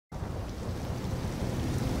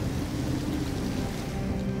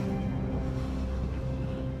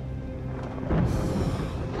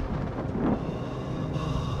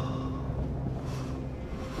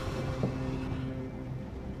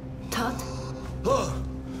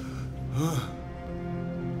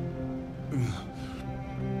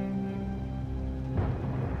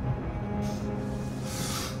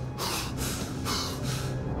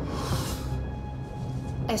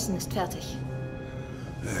Essen ist fertig.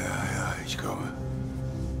 Ja, ich komme.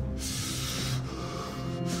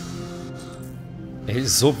 Ey,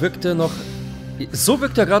 so wirkt er noch... So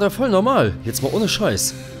wirkt er gerade voll normal. Jetzt mal ohne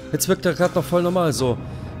Scheiß. Jetzt wirkt er gerade noch voll normal. So,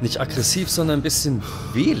 nicht aggressiv, sondern ein bisschen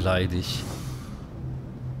wehleidig.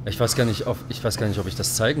 Ich weiß gar nicht, ob ich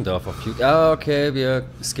das zeigen darf auf YouTube. Ja, okay, wir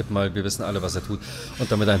skippen mal. Wir wissen alle, was er tut.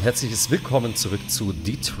 Und damit ein herzliches Willkommen zurück zu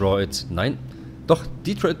Detroit. Nein, doch,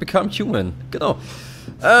 Detroit Become Human. Genau.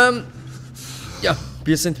 Ja,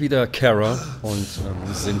 wir sind wieder Kara und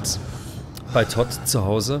sind bei Todd zu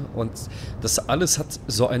Hause. Und das alles hat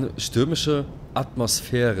so eine stürmische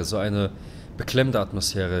Atmosphäre, so eine beklemmende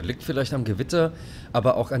Atmosphäre. Liegt vielleicht am Gewitter,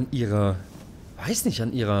 aber auch an ihrer, weiß nicht,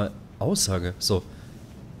 an ihrer Aussage. So,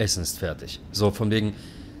 Essen ist fertig. So, von wegen,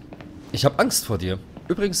 ich habe Angst vor dir.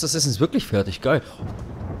 Übrigens, das Essen ist wirklich fertig. Geil.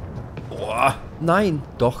 Boah, nein,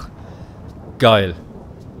 doch. Geil.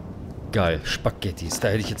 Geil. Spaghettis. Da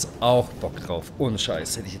hätte ich jetzt auch Bock drauf. Ohne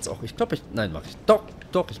Scheiß. Hätte ich jetzt auch. Ich glaube, nein, mache ich. Doch,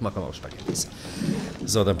 ich mache auch Spaghettis.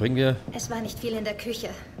 So, dann bringen wir... Es war nicht viel in der Küche.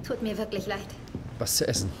 Tut mir wirklich leid. Was zu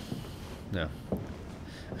essen. Ja.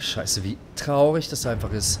 Scheiße, wie traurig das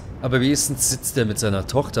einfach ist. Aber wenigstens sitzt er mit seiner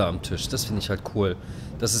Tochter am Tisch. Das finde ich halt cool.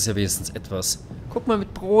 Das ist ja wenigstens etwas. Guck mal,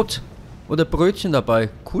 mit Brot oder Brötchen dabei.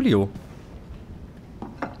 Coolio.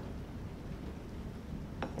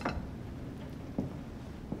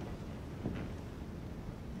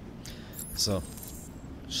 So.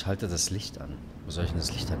 Schalte das Licht an. Wo soll ich denn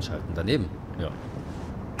das Licht einschalten? Daneben? Ja.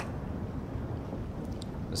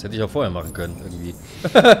 Das hätte ich auch vorher machen können, irgendwie.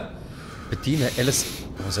 Bediene Alice.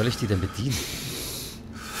 Wo soll ich die denn bedienen?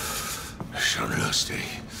 Schon lustig.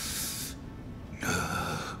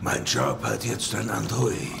 Mein Job hat jetzt ein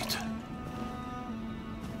Android.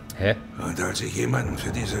 Hä? Und als ich jemanden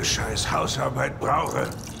für diese scheiß Hausarbeit brauche,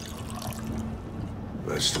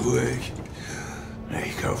 was tue ich?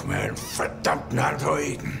 Ich kaufe mir einen verdammten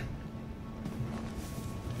Androiden.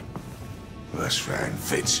 Was für ein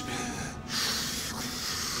Witz.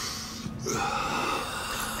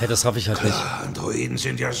 Hä, das raff ich halt nicht. Androiden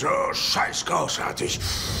sind ja so scheiß großartig.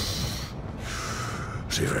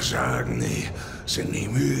 Sie versagen nie, sind nie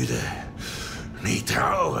müde, nie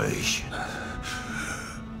traurig.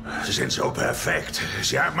 Sie sind so perfekt.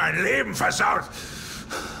 Sie haben mein Leben versaut.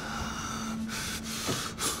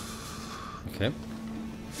 Okay.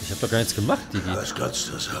 Ich hab doch gar nichts gemacht, Digi. Was glotzt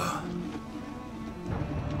du so?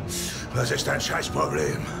 Was ist dein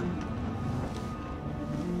Scheißproblem?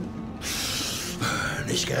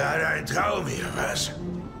 Nicht gerade ein Traum hier, was?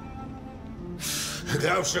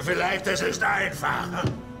 Glaubst du vielleicht, es ist einfach?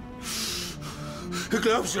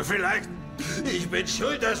 Glaubst du vielleicht, ich bin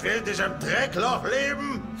schuld, dass wir in diesem Dreckloch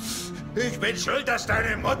leben? Ich bin schuld, dass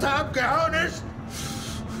deine Mutter abgehauen ist?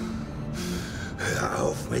 Hör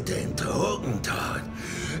auf mit den Drogen, Todd.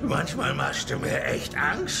 Manchmal machst du mir echt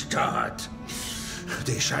Angst, Todd.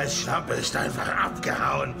 Die scheiß Schlampe ist einfach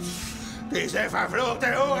abgehauen. Diese verfluchte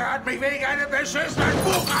Hure hat mich wegen einem beschissenen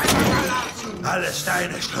Buch einfach verlassen. Alles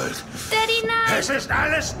deine Schuld. Daddy, nein! Es ist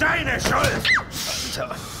alles deine Schuld.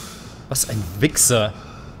 Alter. Was ein Wichser.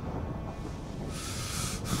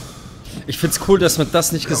 Ich find's cool, dass man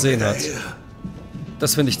das nicht gesehen hat.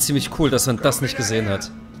 Das finde ich ziemlich cool, dass man das nicht gesehen hat.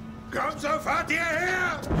 Komm sofort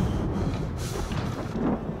hierher!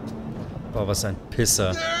 Boah, was ein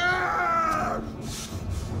Pisser.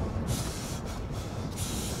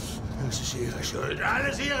 Das ist ihre Schuld.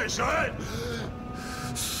 Alles ihre Schuld.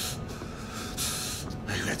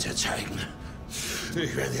 Ich werde dir zeigen.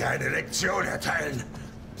 Ich werde ihr eine Lektion erteilen.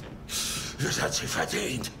 Das hat sie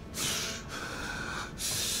verdient.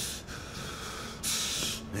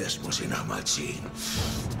 Erst muss sie nochmal ziehen.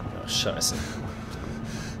 Oh, scheiße.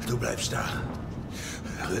 Du bleibst da.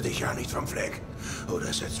 Rühr dich ja nicht vom Fleck.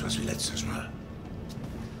 Oder setzt was wie letztes Mal.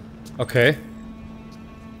 Okay.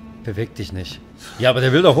 Beweg dich nicht. Ja, aber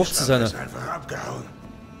der will doch hoch zu seiner... ist einfach abgehauen.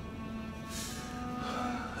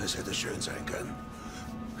 Es hätte schön sein können.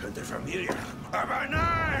 Könnte Familie haben. Aber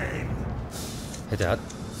nein! Hey, der hat...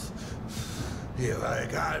 Ihr war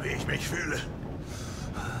egal, wie ich mich fühle.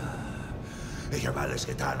 Ich habe alles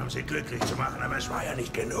getan, um sie glücklich zu machen, aber es war ja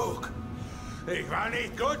nicht genug. Ich war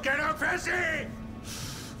nicht gut genug für sie!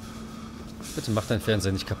 Bitte mach dein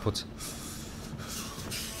Fernseher nicht kaputt.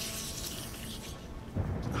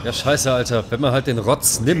 Ja, scheiße, Alter. Wenn man halt den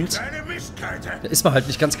Rotz nimmt, da ist man halt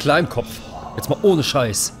nicht ganz klar im Kopf. Jetzt mal ohne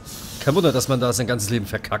Scheiß. Kein Wunder, dass man da sein ganzes Leben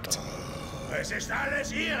verkackt. Es ist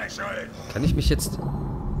alles ihre Schuld. Kann ich mich jetzt...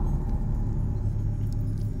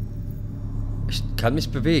 Ich kann mich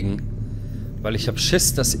bewegen. Weil ich habe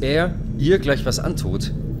Schiss, dass er ihr gleich was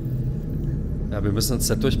antut. Ja, wir müssen uns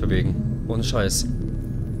da durchbewegen. Ohne Scheiß.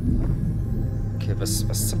 Okay,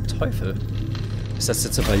 was zum Teufel? Ist das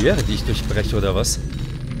jetzt eine Barriere, die ich durchbreche, oder was?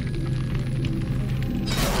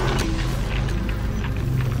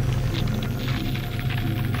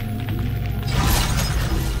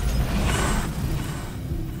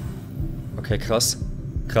 Okay, krass.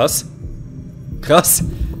 Krass. Krass.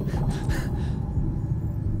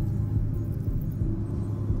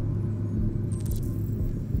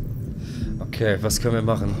 Okay, was können wir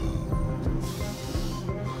machen?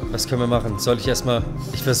 Was können wir machen? Soll ich erstmal...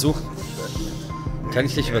 Ich versuche... Kann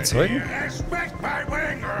ich dich überzeugen?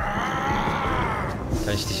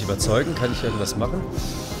 Kann ich dich überzeugen? Kann ich irgendwas machen?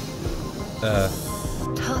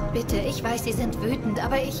 Todd, bitte. Ich weiß, Sie sind wütend,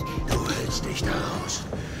 aber ich... Du hältst dich da raus.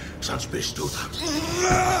 Sonst bist du dran.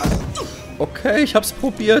 Okay, ich hab's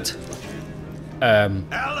probiert.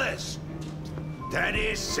 Alice!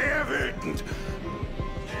 Daddy ist sehr wütend.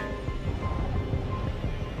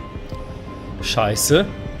 Scheiße.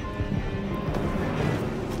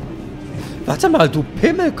 Warte mal, du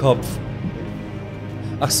Pimmelkopf.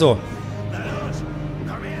 Ach so. Na los,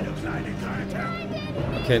 komm her, du kleine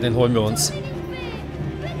Kröte. Okay, den holen wir uns.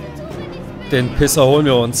 Den Pisser holen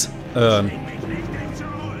wir uns. Bring mich nicht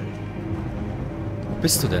einzuholen. Wo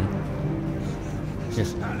bist du denn? Hier.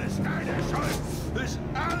 Alles deine Schuld. Ist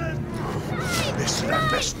alles. Bis zu deinem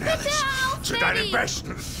Besten, Alice. Zu deinem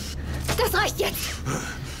Besten. Das reicht jetzt.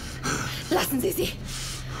 Lassen Sie sie.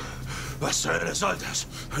 Was zur Hölle soll das?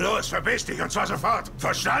 Los, verpiss dich und zwar sofort.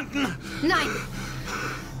 Verstanden? Nein.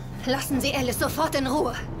 Lassen Sie Alice sofort in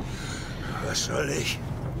Ruhe. Was soll ich?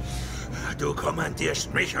 Du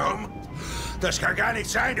kommandierst mich um? Das kann gar nicht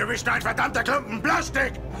sein. Du bist ein verdammter Klumpen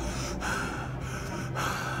Plastik.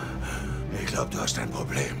 Ich glaube, du hast ein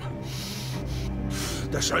Problem.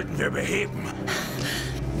 Das sollten wir beheben.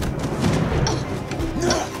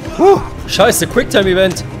 Scheiße,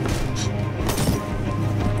 Quicktime-Event.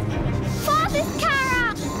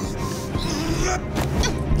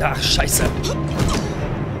 Ach, scheiße.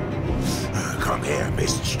 Komm her,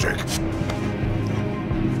 Miststück.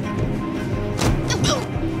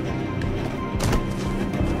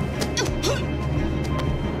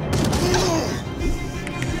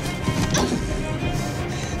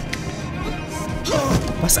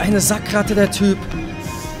 Was eine Sackratte, der Typ.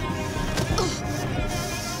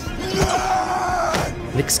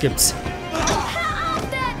 Nix gibt's.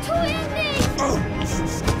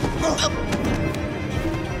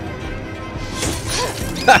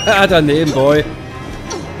 Haha, daneben, Boy.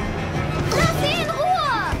 Lass sie in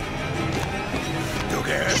Ruhe! Du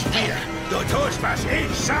gehörst mir. Du tust, was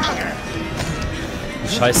ich sage.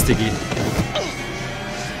 Scheiß, Diggi.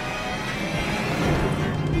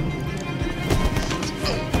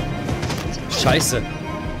 Scheiße.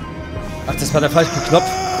 Ach, das war der falsche Knopf.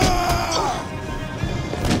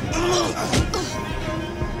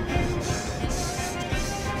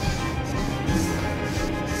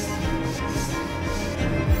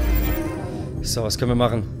 So, was können wir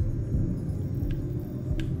machen?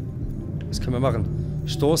 Was können wir machen?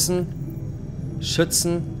 Stoßen,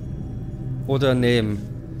 schützen oder nehmen?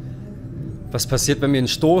 Was passiert, wenn wir ihn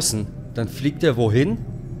stoßen? Dann fliegt er wohin?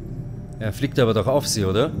 Er fliegt aber doch auf sie,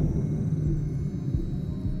 oder?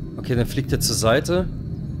 Okay, dann fliegt er zur Seite.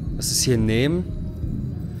 Was ist hier nehmen?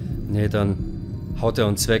 Nee, dann haut er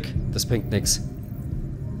uns weg. Das bringt nichts.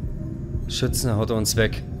 Schützen, haut er uns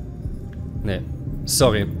weg. Nee,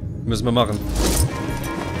 sorry. Müssen wir machen.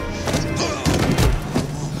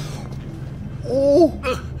 Oh.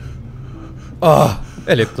 Ah,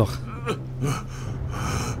 er lebt noch.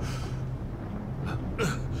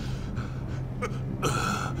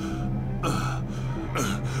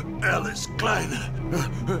 Alice, Kleine.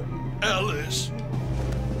 Alice.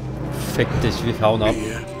 Fick dich, wir hauen ab.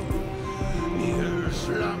 Hier. Ihr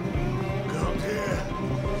Schlampen. Kommt her.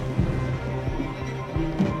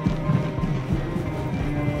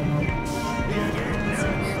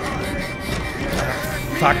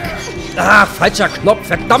 Fuck. Ah, falscher Knopf.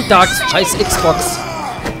 Verdammte Axt. Scheiß Xbox.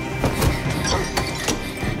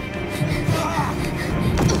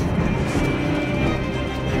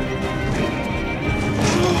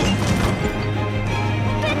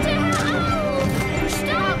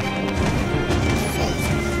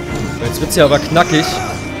 Jetzt wird's ja aber knackig.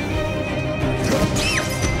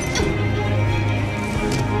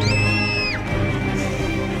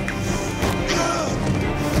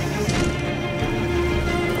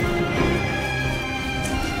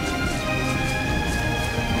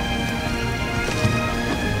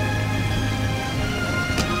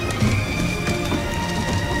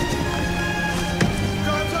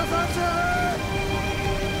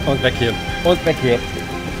 Und weg hier. Und weg hier.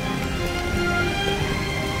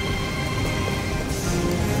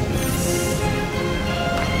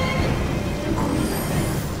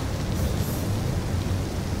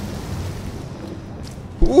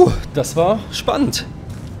 Das war spannend.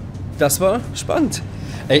 Das war spannend.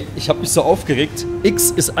 Ey, ich habe mich so aufgeregt.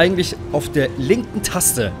 X ist eigentlich auf der linken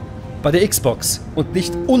Taste bei der Xbox und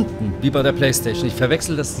nicht unten wie bei der PlayStation. Ich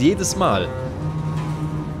verwechsel das jedes Mal.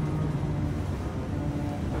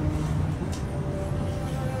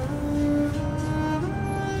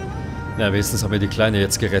 Na, wenigstens haben wir die Kleine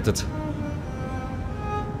jetzt gerettet.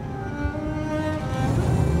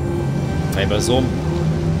 Ey, bei so einem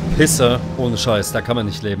Pisser ohne Scheiß, da kann man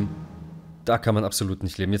nicht leben. Da kann man absolut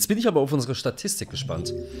nicht leben. Jetzt bin ich aber auf unsere Statistik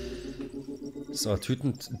gespannt. So,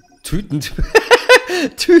 tütend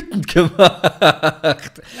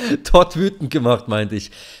gemacht. Todd wütend gemacht, meinte ich.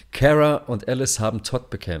 Kara und Alice haben Todd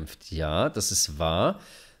bekämpft. Ja, das ist wahr.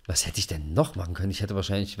 Was hätte ich denn noch machen können? Ich wäre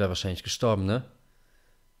wahrscheinlich gestorben, ne?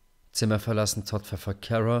 Zimmer verlassen, Todd verfolgt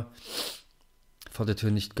Kara. Vor der Tür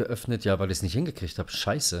nicht geöffnet. Ja, weil ich es nicht hingekriegt habe.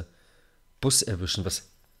 Scheiße. Bus erwischen, was...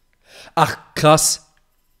 Ach, krass.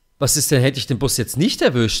 Was ist denn, hätte ich den Bus jetzt nicht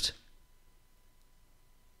erwischt?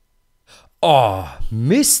 Oh,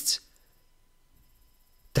 Mist.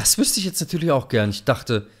 Das wüsste ich jetzt natürlich auch gern. Ich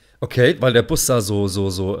dachte, okay, weil der Bus sah so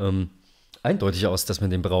eindeutig aus, dass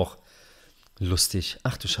man den braucht. Lustig.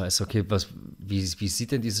 Ach du Scheiße, okay, wie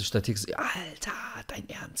sieht denn diese Statistik? Alter, dein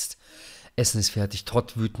Ernst. Essen ist fertig,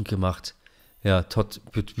 Todd wütend gemacht. Ja, Todd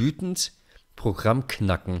wird wütend. Programm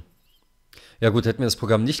knacken. Ja gut, hätten wir das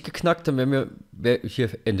Programm nicht geknackt, dann wäre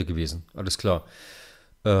hier Ende gewesen. Alles klar.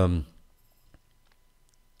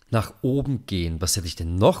 Nach oben gehen. Was hätte ich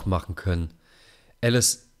denn noch machen können?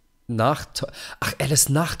 Alice nach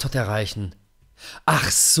Todd erreichen.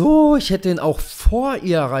 Ach so, ich hätte ihn auch vor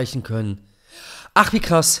ihr erreichen können. Ach, wie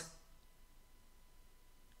krass.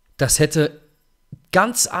 Das hätte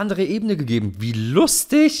ganz andere Ebene gegeben. Wie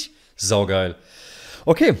lustig. Saugeil.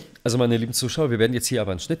 Okay, also meine lieben Zuschauer, wir werden jetzt hier aber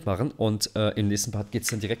einen Schnitt machen und im nächsten Part geht es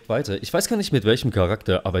dann direkt weiter. Ich weiß gar nicht mit welchem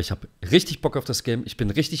Charakter, aber ich habe richtig Bock auf das Game. Ich bin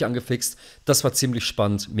richtig angefixt. Das war ziemlich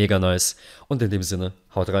spannend, mega nice. Und in dem Sinne,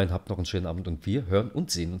 haut rein, habt noch einen schönen Abend und wir hören und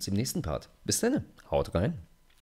sehen uns im nächsten Part. Bis dann, haut rein.